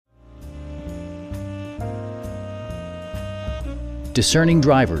Discerning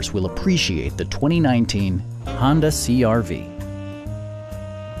drivers will appreciate the 2019 Honda CR-V.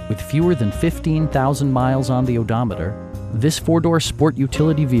 With fewer than 15,000 miles on the odometer, this four-door sport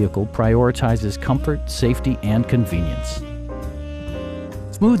utility vehicle prioritizes comfort, safety, and convenience.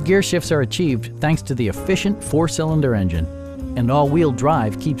 Smooth gear shifts are achieved thanks to the efficient four-cylinder engine, and all-wheel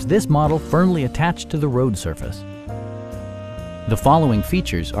drive keeps this model firmly attached to the road surface. The following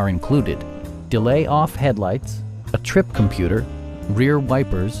features are included: delay-off headlights, a trip computer, rear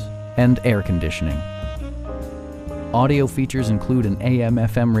wipers, and air conditioning. Audio features include an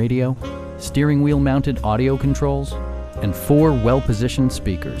AM/FM radio, steering wheel mounted audio controls, and 4 well-positioned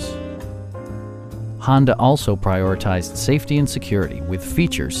speakers. Honda also prioritized safety and security with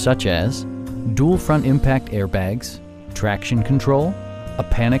features such as dual front impact airbags, traction control, a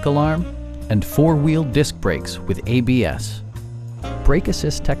panic alarm, and 4-wheel disc brakes with ABS. Brake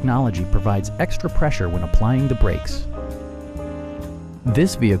assist technology provides extra pressure when applying the brakes.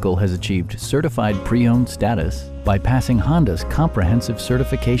 This vehicle has achieved certified pre-owned status by passing Honda's comprehensive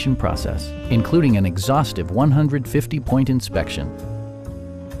certification process, including an exhaustive 150-point inspection.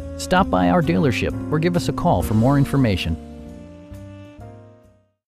 Stop by our dealership or give us a call for more information.